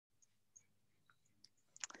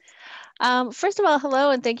First of all,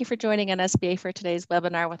 hello, and thank you for joining NSBA for today's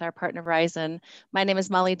webinar with our partner Verizon. My name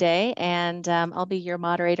is Molly Day, and I'll be your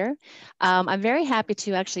moderator. I'm very happy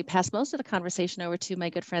to actually pass most of the conversation over to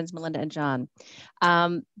my good friends Melinda and John.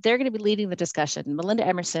 They're going to be leading the discussion. Melinda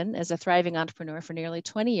Emerson is a thriving entrepreneur for nearly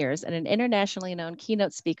 20 years and an internationally known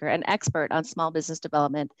keynote speaker and expert on small business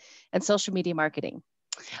development and social media marketing.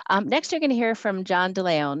 Next, you're going to hear from John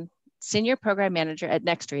DeLeon, Senior Program Manager at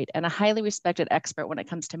NextStreet and a highly respected expert when it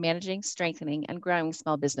comes to managing, strengthening, and growing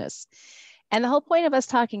small business. And the whole point of us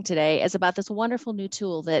talking today is about this wonderful new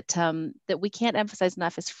tool that that we can't emphasize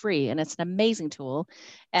enough is free, and it's an amazing tool.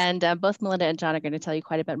 And both Melinda and John are going to tell you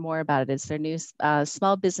quite a bit more about it. It's their new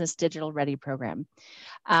Small Business Digital Ready program.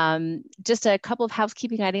 Just a couple of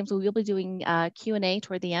housekeeping items. We will be doing Q&A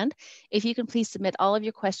toward the end. If you can please submit all of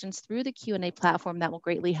your questions through the Q&A platform, that will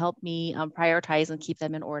greatly help me prioritize and keep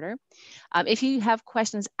them in order. If you have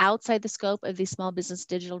questions outside the scope of the Small Business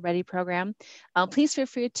Digital Ready program, please feel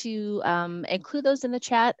free to include those in the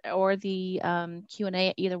chat or the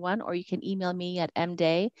Q&A, either one, or you can email me at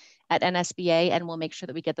mday@nsba, and we'll make sure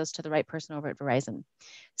that we get those to the right person over at Verizon.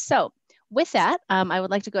 So with that, I would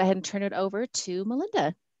like to go ahead and turn it over to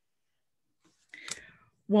Melinda.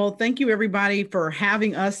 Well, thank you everybody for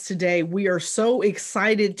having us today. We are so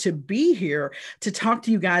excited to be here to talk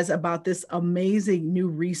to you guys about this amazing new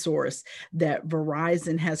resource that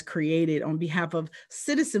Verizon has created on behalf of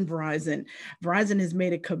Citizen Verizon. Verizon has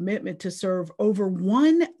made a commitment to serve over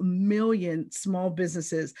 1 million small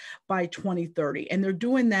businesses by 2030. And they're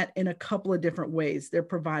doing that in a couple of different ways. They're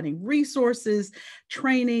providing resources,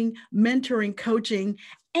 training, mentoring, coaching,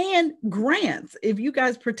 and grants. If you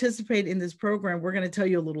guys participate in this program, we're going to tell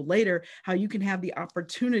you a little later how you can have the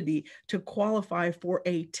opportunity to qualify for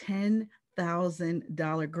a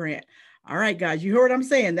 $10,000 grant. All right, guys, you heard what I'm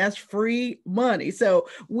saying? That's free money. So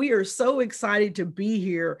we are so excited to be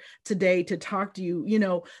here today to talk to you. You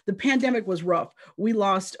know, the pandemic was rough. We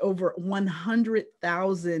lost over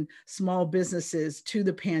 100,000 small businesses to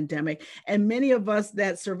the pandemic. And many of us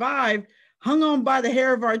that survived hung on by the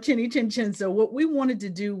hair of our chinny chin chin. So what we wanted to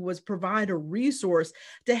do was provide a resource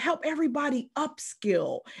to help everybody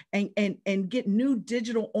upskill and get new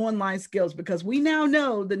digital online skills, because we now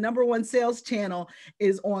know the #1 sales channel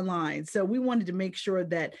is online. So we wanted to make sure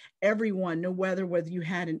that everyone, no whether you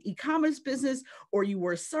had an e-commerce business or you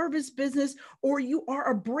were a service business or you are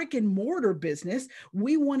a brick and mortar business,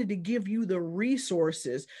 we wanted to give you the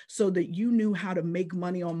resources so that you knew how to make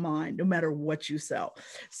money online, no matter what you sell.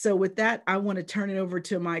 So with that, I want to turn it over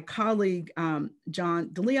to my colleague, John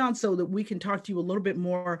DeLeon, so that we can talk to you a little bit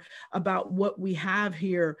more about what we have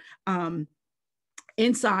here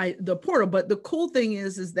inside the portal. But the cool thing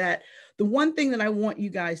is that the one thing that I want you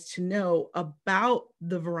guys to know about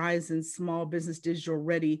the Verizon Small Business Digital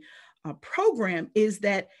Ready program is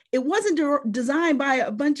that it wasn't designed by a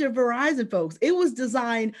bunch of Verizon folks. It was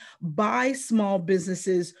designed by small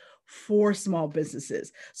businesses for small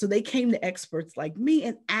businesses. So they came to experts like me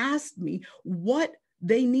and asked me what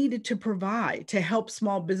they needed to provide to help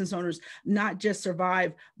small business owners not just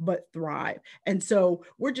survive, but thrive. And so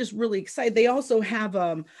we're just really excited. They also have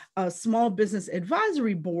a small business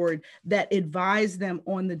advisory board that advise them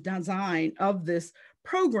on the design of this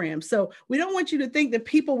program. So we don't want you to think that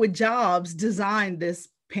people with jobs designed this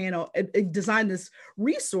panel, it designed this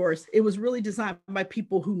resource. It was really designed by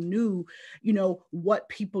people who knew, you know, what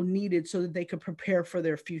people needed so that they could prepare for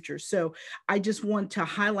their future. So I just want to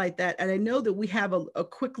highlight that. And I know that we have a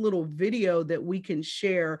quick little video that we can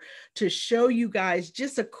share to show you guys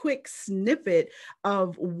just a quick snippet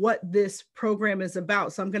of what this program is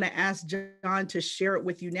about. So I'm going to ask John to share it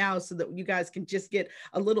with you now so that you guys can just get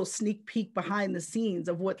a little sneak peek behind the scenes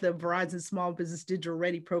of what the Verizon Small Business Digital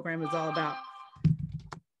Ready program is all about.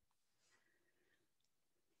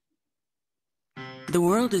 The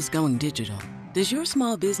world is going digital. Does your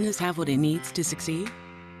small business have what it needs to succeed?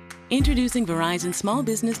 Introducing Verizon Small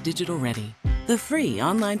Business Digital Ready, the free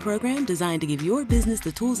online program designed to give your business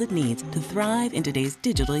the tools it needs to thrive in today's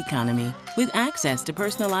digital economy. With access to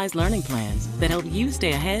personalized learning plans that help you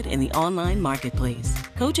stay ahead in the online marketplace,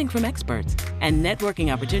 coaching from experts, and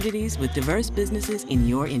networking opportunities with diverse businesses in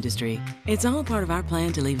your industry. It's all part of our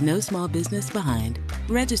plan to leave no small business behind.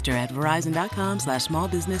 Register at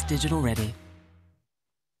verizon.com/smallbusinessdigitalready.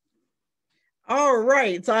 All All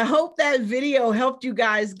right. So I hope that video helped you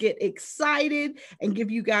guys get excited and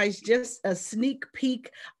give you guys just a sneak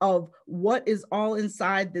peek of what is all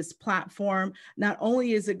inside this platform. Not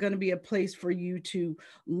only is it going to be a place for you to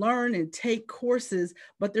learn and take courses,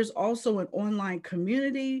 but there's also an online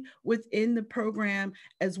community within the program,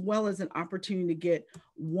 as well as an opportunity to get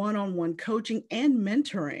one-on-one coaching and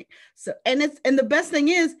mentoring. So, and the best thing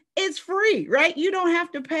is it's free, right? You don't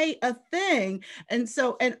have to pay a thing. And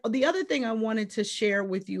the other thing I wanted to share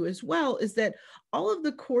with you as well is that all of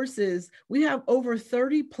the courses, we have over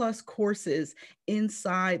 30 plus courses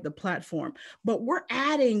inside the platform, but we're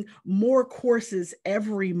adding more courses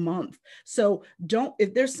every month. So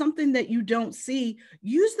if there's something that you don't see,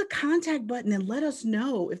 use the contact button and let us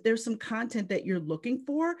know if there's some content that you're looking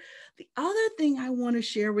for. The other thing I want to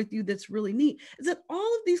share with you that's really neat is that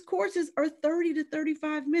all of these courses are 30 to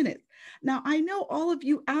 35 minutes. Now, I know all of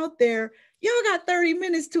you out there, y'all got 30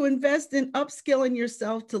 minutes to invest in upskilling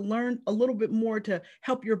yourself to learn a little bit more to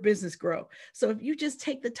help your business grow. So if you just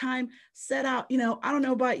take the time, set out, I don't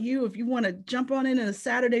know about you, if you want to jump on in a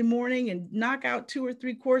Saturday morning and knock out 2 or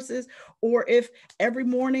 3 courses, or if every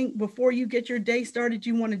morning before you get your day started,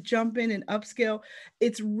 you want to jump in and upskill,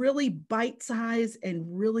 it's really bite-sized and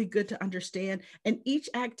really good to understand. And each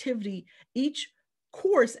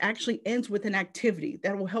course actually ends with an activity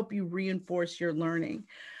that will help you reinforce your learning.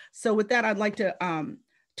 So with that, I'd like to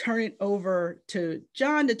turn it over to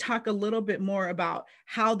John to talk a little bit more about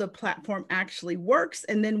how the platform actually works.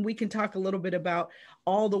 And then we can talk a little bit about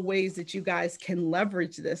all the ways that you guys can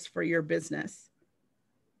leverage this for your business.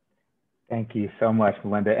 Thank you so much,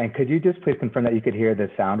 Melinda. And could you just please confirm that you could hear the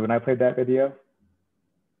sound when I played that video?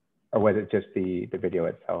 Or was it just the video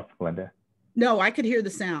itself, Melinda? No, I could hear the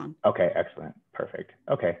sound. Okay, excellent. Perfect.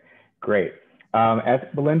 Okay, great. As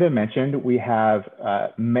Melinda mentioned, we have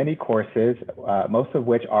many courses, most of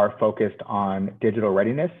which are focused on digital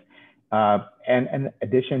readiness. And in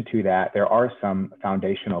addition to that, there are some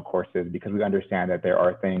foundational courses because we understand that there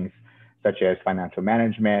are things such as financial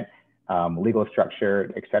management, legal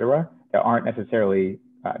structure, et cetera, that aren't necessarily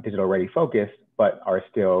digital ready focused, but are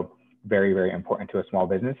still very, very important to a small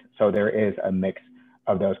business. So there is a mix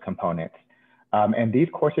of those components. And these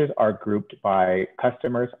courses are grouped by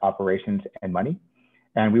customers, operations, and money.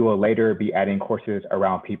 And we will later be adding courses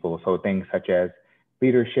around people. So things such as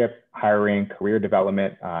leadership, hiring, career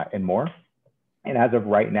development, and more. And as of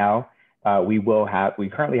right now, we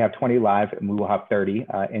currently have 20 live and we will have 30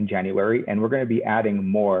 in January. And we're going to be adding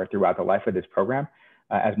more throughout the life of this program.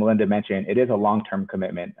 As Melinda mentioned, it is a long-term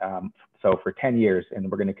commitment. So for 10 years, and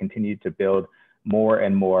we're going to continue to build more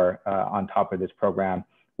and more on top of this program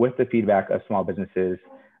with the feedback of small businesses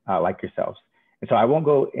like yourselves. And so I won't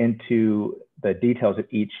go into the details of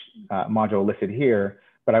each module listed here,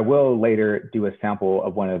 but I will later do a sample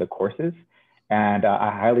of one of the courses. And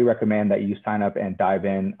I highly recommend that you sign up and dive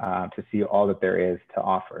in to see all that there is to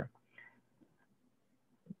offer.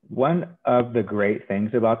 One of the great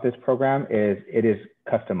things about this program is it is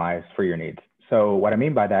customized for your needs. So what I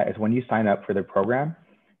mean by that is when you sign up for the program,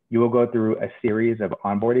 you will go through a series of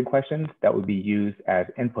onboarding questions that will be used as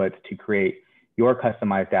inputs to create your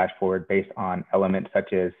customized dashboard based on elements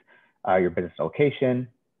such as your business location,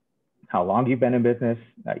 how long you've been in business,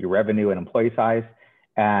 your revenue and employee size,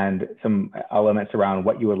 and some elements around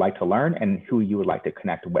what you would like to learn and who you would like to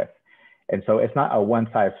connect with. And so it's not a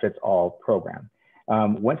one-size-fits-all program.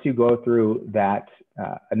 Once you go through that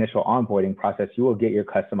initial onboarding process, you will get your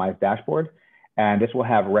customized dashboard. And this will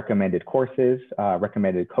have recommended courses,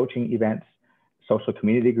 recommended coaching events, social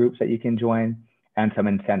community groups that you can join, and some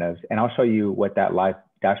incentives. And I'll show you what that live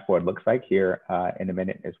dashboard looks like here in a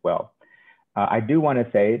minute as well. I do want to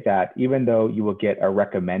say that even though you will get a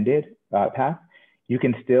recommended path, you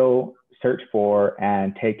can still search for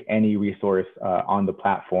and take any resource on the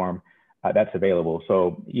platform that's available.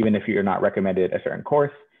 So even if you're not recommended a certain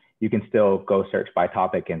course, you can still go search by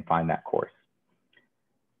topic and find that course.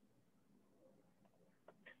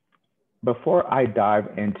 Before I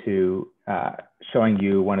dive into showing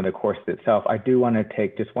you one of the courses itself, I do want to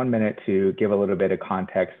take just 1 minute to give a little bit of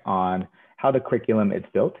context on how the curriculum is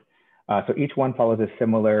built. So each one follows a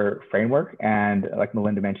similar framework. And like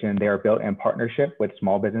Melinda mentioned, they are built in partnership with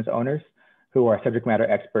small business owners who are subject matter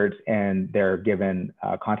experts in their given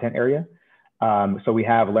content area. So we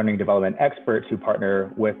have learning development experts who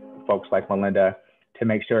partner with folks like Melinda to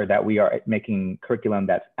make sure that we are making curriculum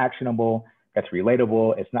that's actionable, that's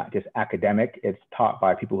relatable. It's not just academic. It's taught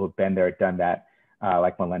by people who've been there, done that,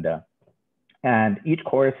 like Melinda. And each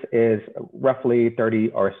course is roughly 30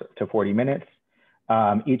 to 40 minutes.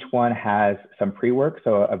 Each one has some pre-work,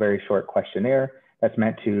 so a very short questionnaire that's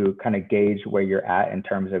meant to kind of gauge where you're at in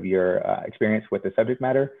terms of your experience with the subject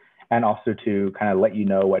matter, and also to kind of let you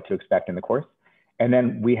know what to expect in the course. And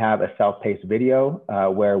then we have a self-paced video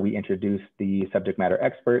where we introduce the subject matter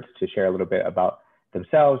experts to share a little bit about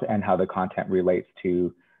themselves and how the content relates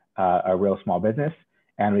to a real small business.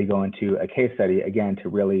 And we go into a case study, again, to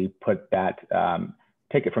really put that,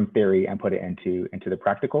 take it from theory and put it into the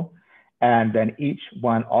practical. And then each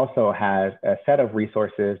one also has a set of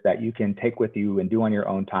resources that you can take with you and do on your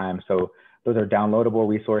own time. So those are downloadable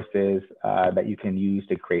resources that you can use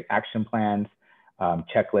to create action plans,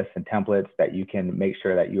 checklists and templates that you can make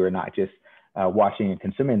sure that you are not just watching and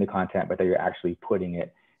consuming the content, but that you're actually putting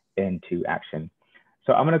it into action.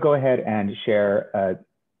 So I'm going to go ahead and share a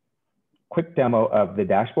quick demo of the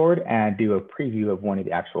dashboard and do a preview of one of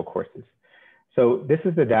the actual courses. So this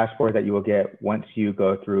is the dashboard that you will get once you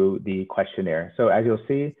go through the questionnaire. So as you'll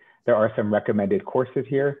see, there are some recommended courses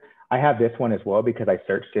here. I have this one as well because I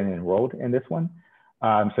searched and enrolled in this one.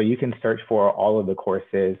 So you can search for all of the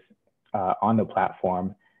courses on the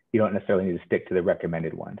platform. You don't necessarily need to stick to the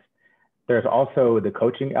recommended ones. There's also the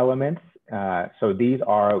coaching elements. So these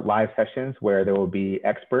are live sessions where there will be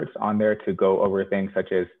experts on there to go over things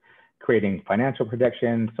such as creating financial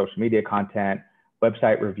projections, social media content,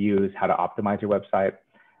 website reviews, how to optimize your website.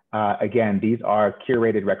 Again, these are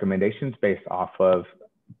curated recommendations based off of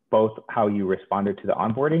both how you responded to the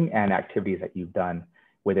onboarding and activities that you've done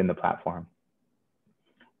within the platform.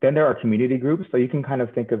 Then there are community groups. So you can kind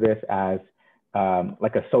of think of this as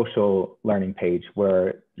like a social learning page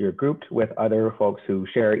where you're grouped with other folks who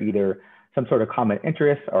share either some sort of common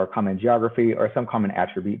interest or common geography or some common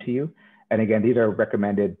attribute to you. And again, these are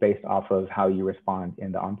recommended based off of how you respond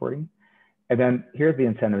in the onboarding. And then here's the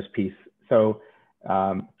incentives piece. So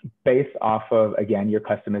based off of, again, your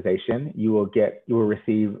customization, you will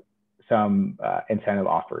receive some incentive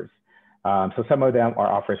offers. So some of them are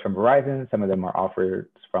offers from Verizon, some of them are offers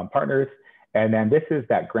from partners. And then this is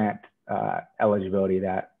that grant eligibility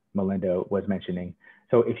that Melinda was mentioning.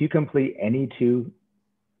 So if you complete any 2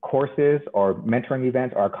 courses or mentoring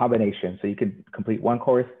events or a combination, so you can complete 1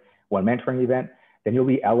 course, 1 mentoring event, then you'll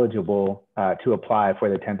be eligible to apply for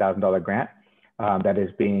the $10,000 grant that is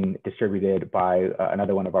being distributed by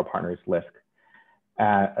another one of our partners, LISC.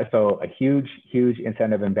 So a huge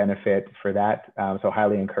incentive and benefit for that. So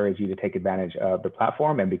highly encourage you to take advantage of the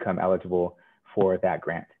platform and become eligible for that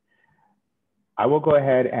grant. I will go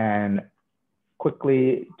ahead and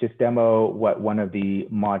quickly just demo what one of the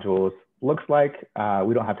modules looks like.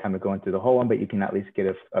 We don't have time to go into the whole one, but you can at least get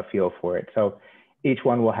a feel for it. So each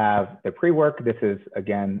one will have the pre-work. This is,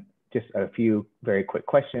 again, just a few very quick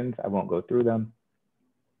questions. I won't go through them.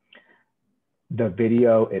 The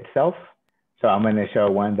video itself. So I'm going to show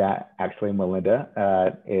one that actually Melinda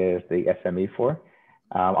is the SME for.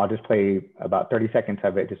 I'll just play about 30 seconds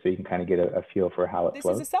of it just so you can kind of get a feel for how it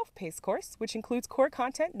flows. This is a self-paced course, which includes core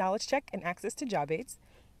content, knowledge check, and access to job aids.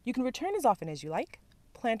 You can return as often as you like.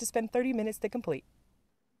 Plan to spend 30 minutes to complete.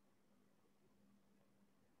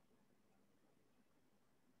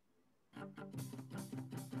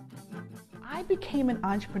 I became an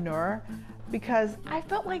entrepreneur because I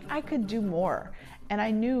felt like I could do more. And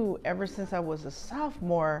I knew ever since I was a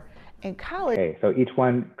sophomore in college. Okay, so each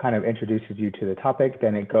one kind of introduces you to the topic,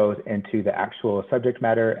 then it goes into the actual subject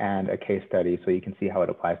matter and a case study so you can see how it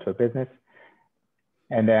applies to a business.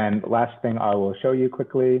 And then last thing I will show you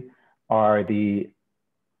quickly are the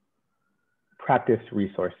practice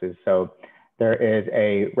resources. So there is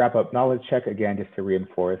a wrap-up knowledge check, again, just to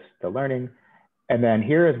reinforce the learning. And then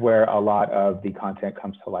here is where a lot of the content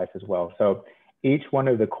comes to life as well. So each one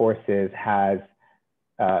of the courses has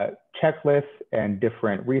checklists and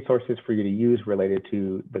different resources for you to use related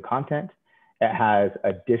to the content. It has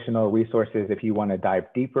additional resources if you want to dive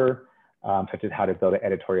deeper, such as how to build an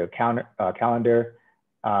editorial calendar,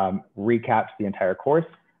 recaps the entire course.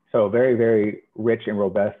 So very, very rich and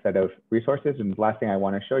robust set of resources. And the last thing I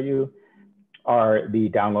want to show you are the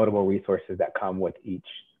downloadable resources that come with each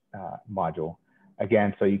module.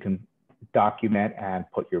 Again, so you can document and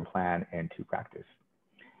put your plan into practice.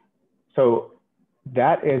 So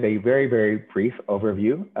that is a very, very brief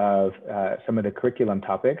overview of some of the curriculum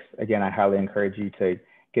topics. Again, I highly encourage you to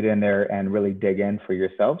get in there and really dig in for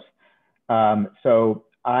yourselves. So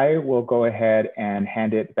I will go ahead and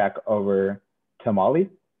hand it back over to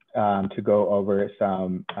Molly to go over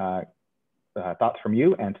some thoughts from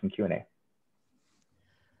you and some Q&A.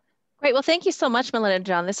 Great. Well, thank you so much, Melinda and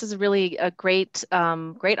John. This is really a great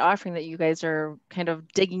offering that you guys are kind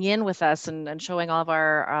of digging in with us and showing all of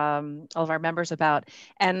our members about.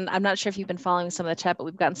 And I'm not sure if you've been following some of the chat, but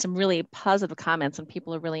we've gotten some really positive comments, and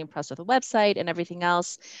people are really impressed with the website and everything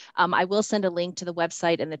else. I will send a link to the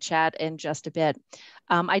website in the chat in just a bit.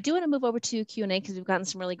 I do want to move over to Q&A because we've gotten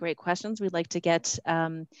some really great questions. We'd like to get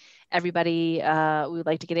everybody, we would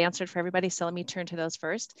like to get answered for everybody. So let me turn to those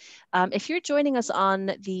first. If you're joining us on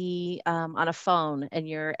a phone and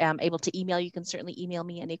you're able to email, you can certainly email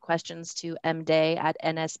me any questions to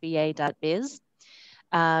mday@nsba.biz.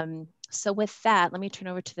 So with that, let me turn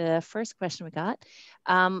over to the first question we got.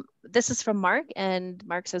 This is from Mark, and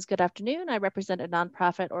Mark says, "Good afternoon. I represent a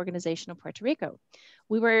nonprofit organization in Puerto Rico.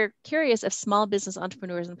 We were curious if small business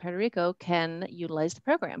entrepreneurs in Puerto Rico can utilize the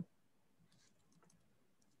program."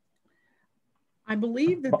 I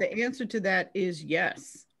believe that the answer to that is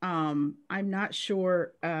yes. I'm not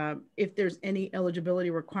sure if there's any eligibility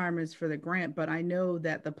requirements for the grant, but I know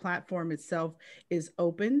that the platform itself is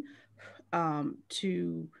open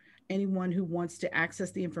to anyone who wants to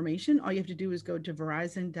access the information. All you have to do is go to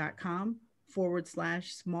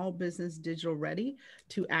verizon.com/small business digital ready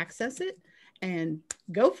to access it and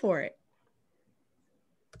go for it.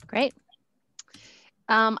 Great.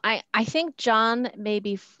 I think John may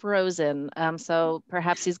be frozen, so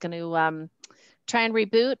perhaps he's going to try and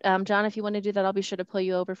reboot. John, if you want to do that, I'll be sure to pull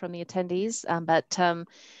you over from the attendees. But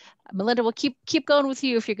Melinda, we'll keep going with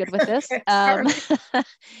you if you're good with this.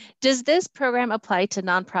 Does this program apply to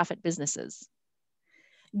nonprofit businesses?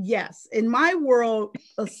 Yes. In my world,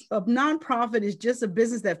 a nonprofit is just a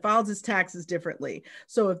business that files its taxes differently.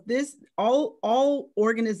 So if all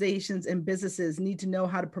organizations and businesses need to know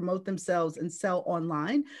how to promote themselves and sell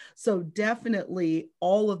online. So definitely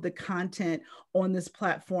all of the content on this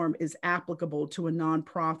platform is applicable to a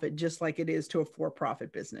nonprofit, just like it is to a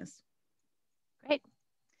for-profit business. Great.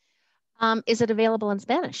 Is it available in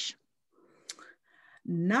Spanish?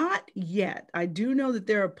 Not yet. I do know that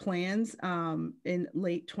there are plans in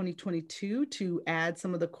late 2022 to add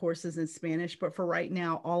some of the courses in Spanish, but for right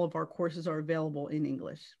now, all of our courses are available in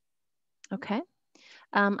English. Okay.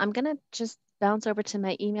 I'm going to just bounce over to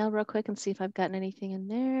my email real quick and see if I've gotten anything in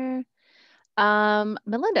there.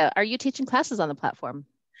 Melinda, are you teaching classes on the platform?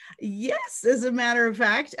 Yes, as a matter of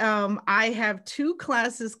fact, I have 2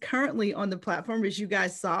 classes currently on the platform, as you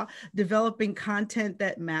guys saw. Developing content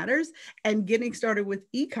that matters and getting started with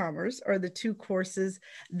e-commerce are the 2 courses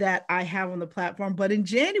that I have on the platform. But in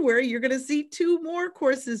January, you're going to see 2 more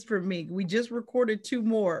courses from me. We just recorded 2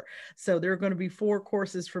 more. So there are going to be 4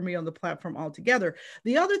 courses for me on the platform altogether.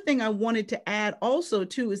 The other thing I wanted to add also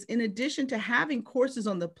too is, in addition to having courses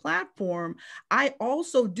on the platform, I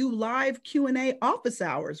also do live Q&A office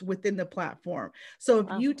hours within the platform. So if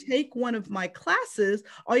you take one of my classes,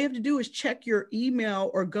 all you have to do is check your email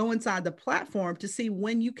or go inside the platform to see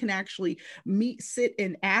when you can actually sit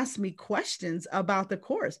and ask me questions about the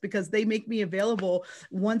course, because they make me available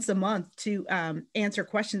once a month to answer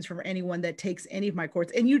questions from anyone that takes any of my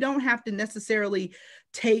courses. And you don't have to necessarily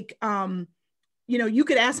take you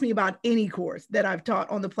could ask me about any course that I've taught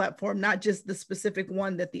on the platform, not just the specific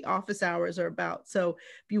one that the office hours are about. So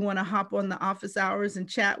if you want to hop on the office hours and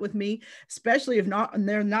chat with me, especially if not, and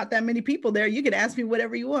there are not that many people there, you can ask me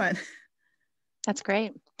whatever you want. That's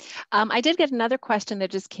great. I did get another question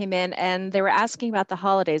that just came in, and they were asking about the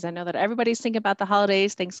holidays. I know that everybody's thinking about the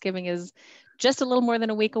holidays. Thanksgiving is just a little more than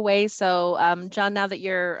a week away. So John, now that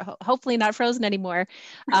you're hopefully not frozen anymore,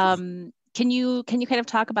 can you kind of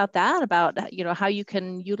talk about that, about how you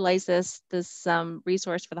can utilize this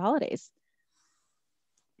resource for the holidays?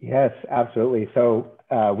 Yes, absolutely. So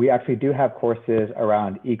we actually do have courses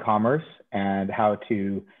around e-commerce and how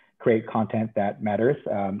to create content that matters,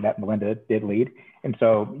 that Melinda did lead. And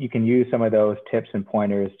so you can use some of those tips and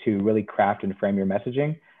pointers to really craft and frame your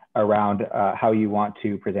messaging around how you want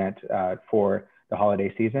to present for the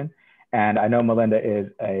holiday season. And I know Melinda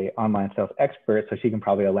is an online sales expert, so she can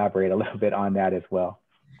probably elaborate a little bit on that as well.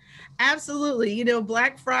 Absolutely.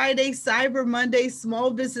 Black Friday, Cyber Monday,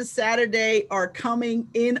 Small Business Saturday are coming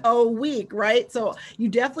in a week, right? So you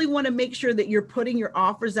definitely want to make sure that you're putting your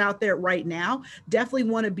offers out there right now. Definitely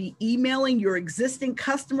want to be emailing your existing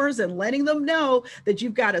customers and letting them know that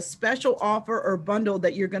you've got a special offer or bundle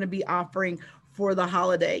that you're going to be offering for the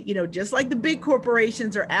holiday. Just like the big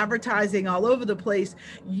corporations are advertising all over the place,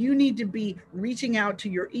 you need to be reaching out to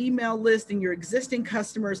your email list and your existing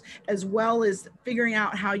customers, as well as figuring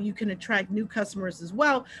out how you can attract new customers as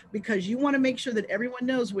well, because you want to make sure that everyone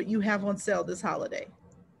knows what you have on sale this holiday.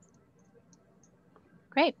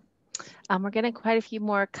 Great. We're getting quite a few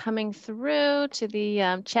more coming through to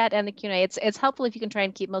the chat and the Q&A. It's helpful if you can try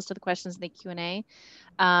and keep most of the questions in the Q&A.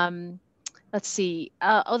 Let's see.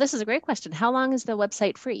 Oh, this is a great question. How long is the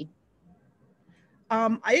website free?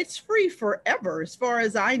 It's free forever. As far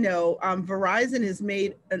as I know, Verizon has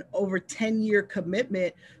made an over 10-year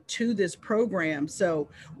commitment to this program. So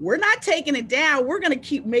we're not taking it down. We're going to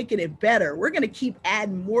keep making it better. We're going to keep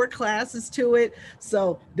adding more classes to it.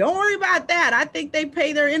 So don't worry about that. I think they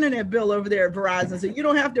pay their internet bill over there at Verizon. So you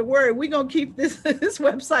don't have to worry. We're going to keep this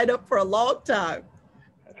website up for a long time.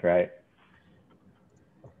 That's right.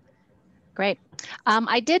 Great.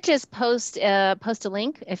 I did just post a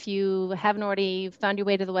link. If you haven't already found your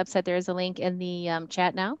way to the website, there is a link in the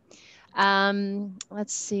chat now.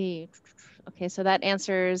 Let's see. Okay, so that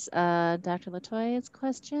answers Dr. Latoya's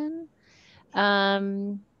question.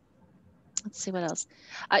 Let's see what else.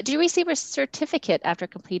 Do you receive a certificate after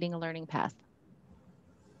completing a learning path?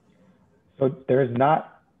 So there's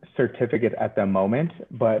not certificates at the moment,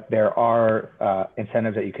 but there are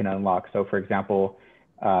incentives that you can unlock. So for example,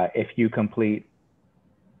 if you complete,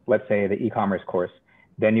 let's say, the e-commerce course,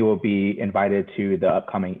 then you will be invited to the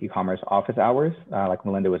upcoming e-commerce office hours, like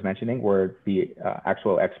Melinda was mentioning, where the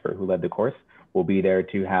actual expert who led the course will be there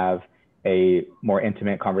to have a more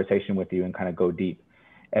intimate conversation with you and kind of go deep.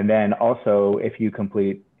 And then also, if you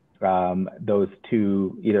complete those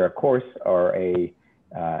two, either a course or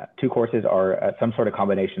two courses or some sort of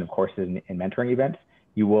combination of courses and mentoring events,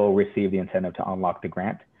 you will receive the incentive to unlock the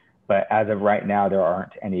grant. But as of right now, there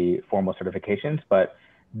aren't any formal certifications, but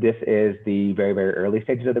this is the very, very early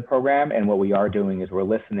stages of the program. And what we are doing is we're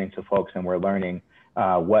listening to folks and we're learning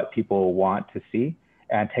what people want to see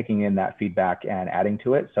and taking in that feedback and adding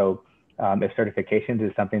to it. So if certifications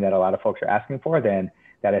is something that a lot of folks are asking for, then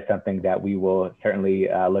that is something that we will certainly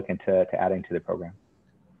look into adding to the program.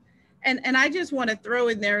 And I just want to throw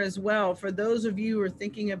in there as well, for those of you who are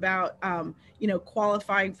thinking about,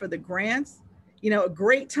 qualifying for the grants, a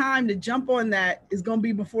great time to jump on that is going to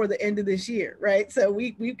be before the end of this year, right? So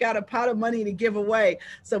we've got a pot of money to give away.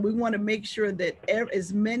 So we want to make sure that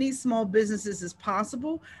as many small businesses as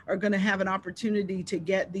possible are going to have an opportunity to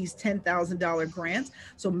get these $10,000 grants.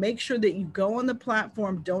 So make sure that you go on the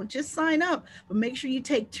platform, don't just sign up, but make sure you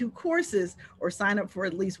take 2 courses or sign up for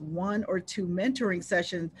at least 1 or 2 mentoring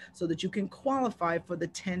sessions so that you can qualify for the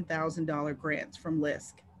 $10,000 grants from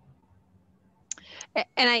LISC.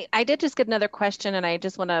 And I did just get another question, and I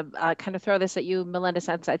just want to kind of throw this at you, Melinda,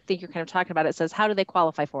 since I think you're kind of talking about it. It says, how do they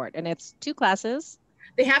qualify for it? And it's 2 classes.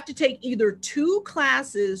 They have to take either 2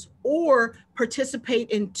 classes or participate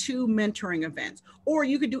in 2 mentoring events. Or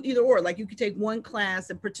you could do either or, like you could take 1 class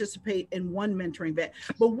and participate in 1 mentoring event.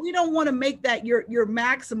 But we don't want to make that your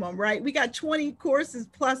maximum, right? We got 20 courses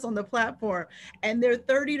plus on the platform, and they're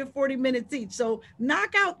 30 to 40 minutes each. So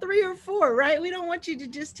knock out 3 or 4, right? We don't want you to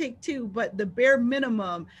just take 2, but the bare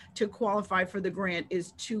minimum to qualify for the grant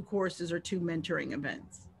is 2 courses or 2 mentoring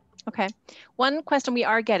events. Okay. One question we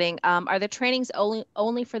are getting, are the trainings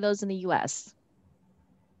only for those in the US?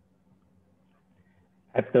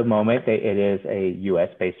 At the moment, it is a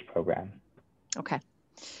US-based program. Okay.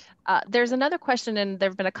 There's another question, and there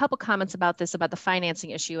have been a couple comments about this, about the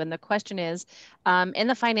financing issue. And the question is, in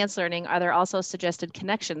the finance learning, are there also suggested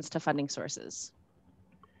connections to funding sources?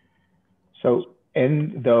 So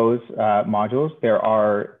in those modules,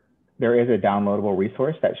 there is a downloadable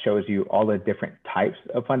resource that shows you all the different types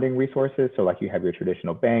of funding resources. So like you have your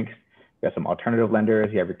traditional banks, you have some alternative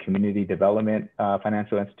lenders, you have your community development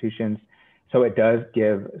financial institutions. So it does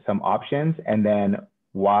give some options, and then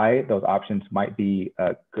why those options might be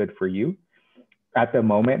good for you. At the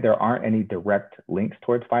moment, there aren't any direct links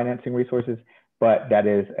towards financing resources, but that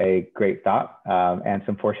is a great thought and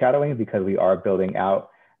some foreshadowing, because we are building out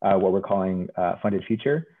what we're calling Funded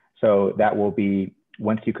Future. So that will be,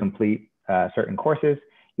 once you complete certain courses,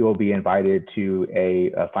 you will be invited to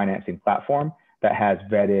a financing platform that has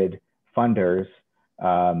vetted funders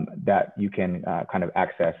that you can kind of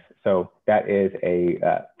access. So that is a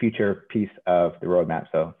future piece of the roadmap.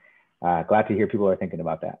 So glad to hear people are thinking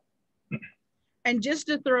about that. And just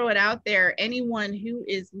to throw it out there, anyone who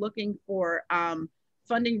is looking for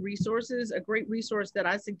funding resources, a great resource that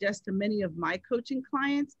I suggest to many of my coaching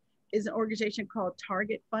clients is an organization called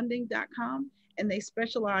targetfunding.com, and they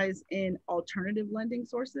specialize in alternative lending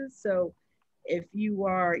sources. So if you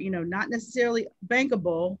are, not necessarily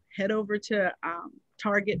bankable, head over to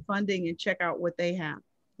Target Funding and check out what they have.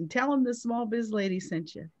 And tell them the Small Biz Lady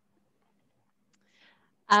sent you.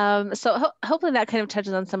 So hopefully that kind of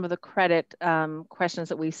touches on some of the credit questions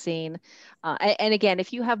that we've seen. And again,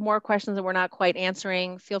 if you have more questions that we're not quite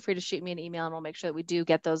answering, feel free to shoot me an email and we'll make sure that we do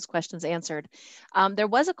get those questions answered. There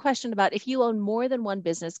was a question about if you own more than one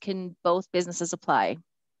business, can both businesses apply?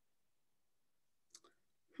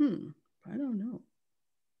 I don't know.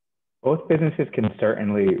 Both businesses can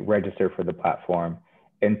certainly register for the platform.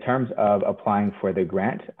 In terms of applying for the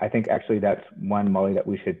grant, I think actually that's one, Molly, that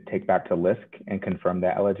we should take back to LISC and confirm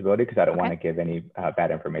that eligibility, because I don't want to give any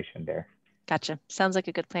bad information there. Gotcha. Sounds like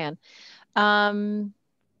a good plan. Let's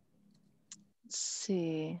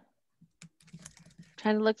see.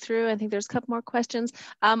 Trying to look through. I think there's a couple more questions.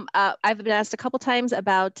 I've been asked a couple times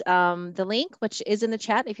about the link, which is in the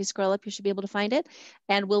chat. If you scroll up, you should be able to find it.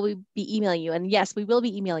 And will we be emailing you? And yes, we will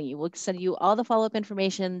be emailing you. We'll send you all the follow-up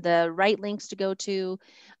information, the right links to go to.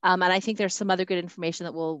 And I think there's some other good information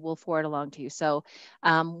that we'll forward along to you. So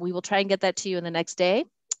we will try and get that to you in the next day.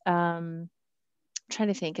 Trying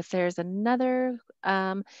to think if there's another.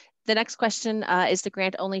 The next question, is the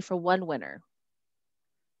grant only for one winner?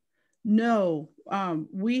 No,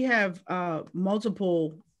 we have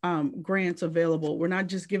multiple grants available. We're not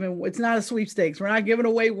just giving, it's not a sweepstakes. We're not giving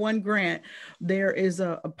away one grant. There is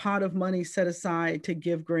a pot of money set aside to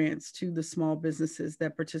give grants to the small businesses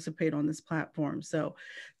that participate on this platform. So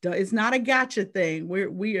it's not a gotcha thing.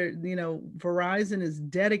 We are, you know, Verizon is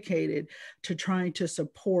dedicated to trying to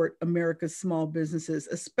support America's small businesses,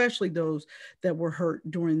 especially those that were hurt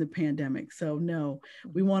during the pandemic. So no,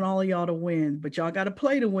 we want all of y'all to win, but y'all got to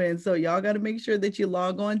play to win. So y'all got to make sure that you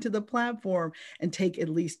log on to the platform and take at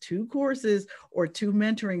least 2 courses or 2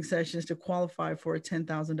 mentoring sessions to qualify for a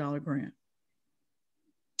 $10,000 grant.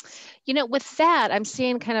 You know, with that, I'm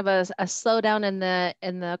seeing kind of a slowdown in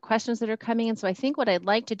the questions that are coming in. So I think what I'd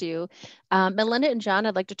like to do, Melinda and John,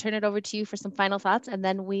 I'd like to turn it over to you for some final thoughts, and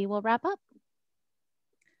then we will wrap up.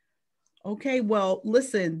 Okay, well,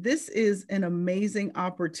 listen, this is an amazing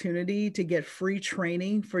opportunity to get free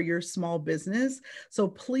training for your small business. So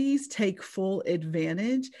please take full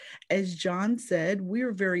advantage. As John said,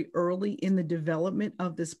 we're very early in the development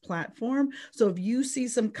of this platform. So if you see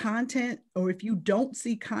some content, or if you don't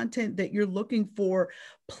see content that you're looking for,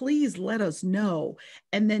 please let us know.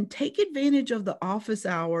 And then take advantage of the office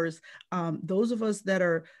hours. Those of us that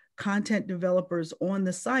are content developers on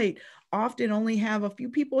the site often only have a few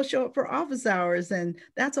people show up for office hours, and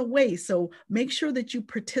that's a waste. So make sure that you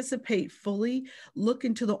participate fully. Look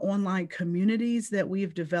into the online communities that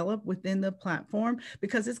we've developed within the platform,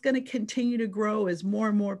 because it's going to continue to grow as more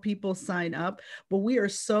and more people sign up. But we are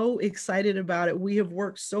so excited about it. We have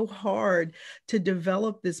worked so hard to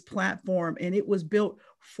develop this platform, and it was built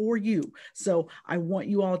for you. So I want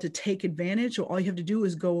you all to take advantage. So all you have to do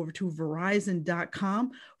is go over to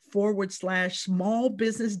verizon.com/small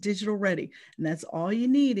business digital ready. And that's all you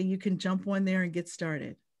need. And you can jump on there and get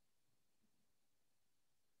started.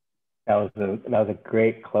 That was a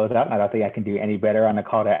great closeout. I don't think I can do any better on a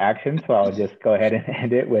call to action. So I'll just go ahead and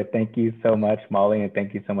end it with thank you so much, Molly, and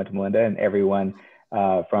thank you so much, Melinda, and everyone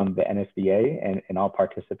from the NSBA and all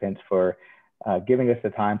participants for giving us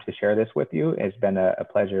the time to share this with you. It's been a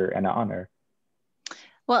pleasure and an honor.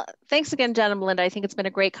 Well, thanks again, John and Melinda. I think it's been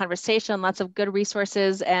a great conversation, lots of good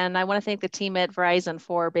resources. And I want to thank the team at Verizon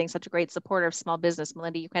for being such a great supporter of small business.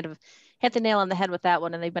 Melinda, you kind of hit the nail on the head with that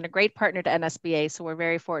one. And they've been a great partner to NSBA. So we're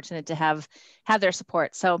very fortunate to have their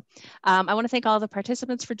support. So I want to thank all the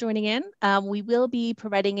participants for joining in. We will be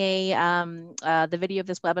providing the video of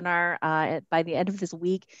this webinar by the end of this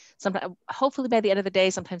week. Hopefully by the end of the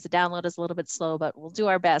day. Sometimes the download is a little bit slow, but we'll do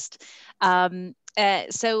our best.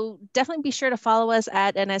 So definitely be sure to follow us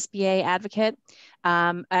at NSBA Advocate,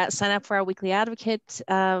 sign up for our weekly Advocate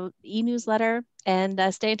e-newsletter,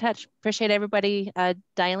 and stay in touch. Appreciate everybody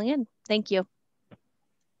dialing in. Thank you.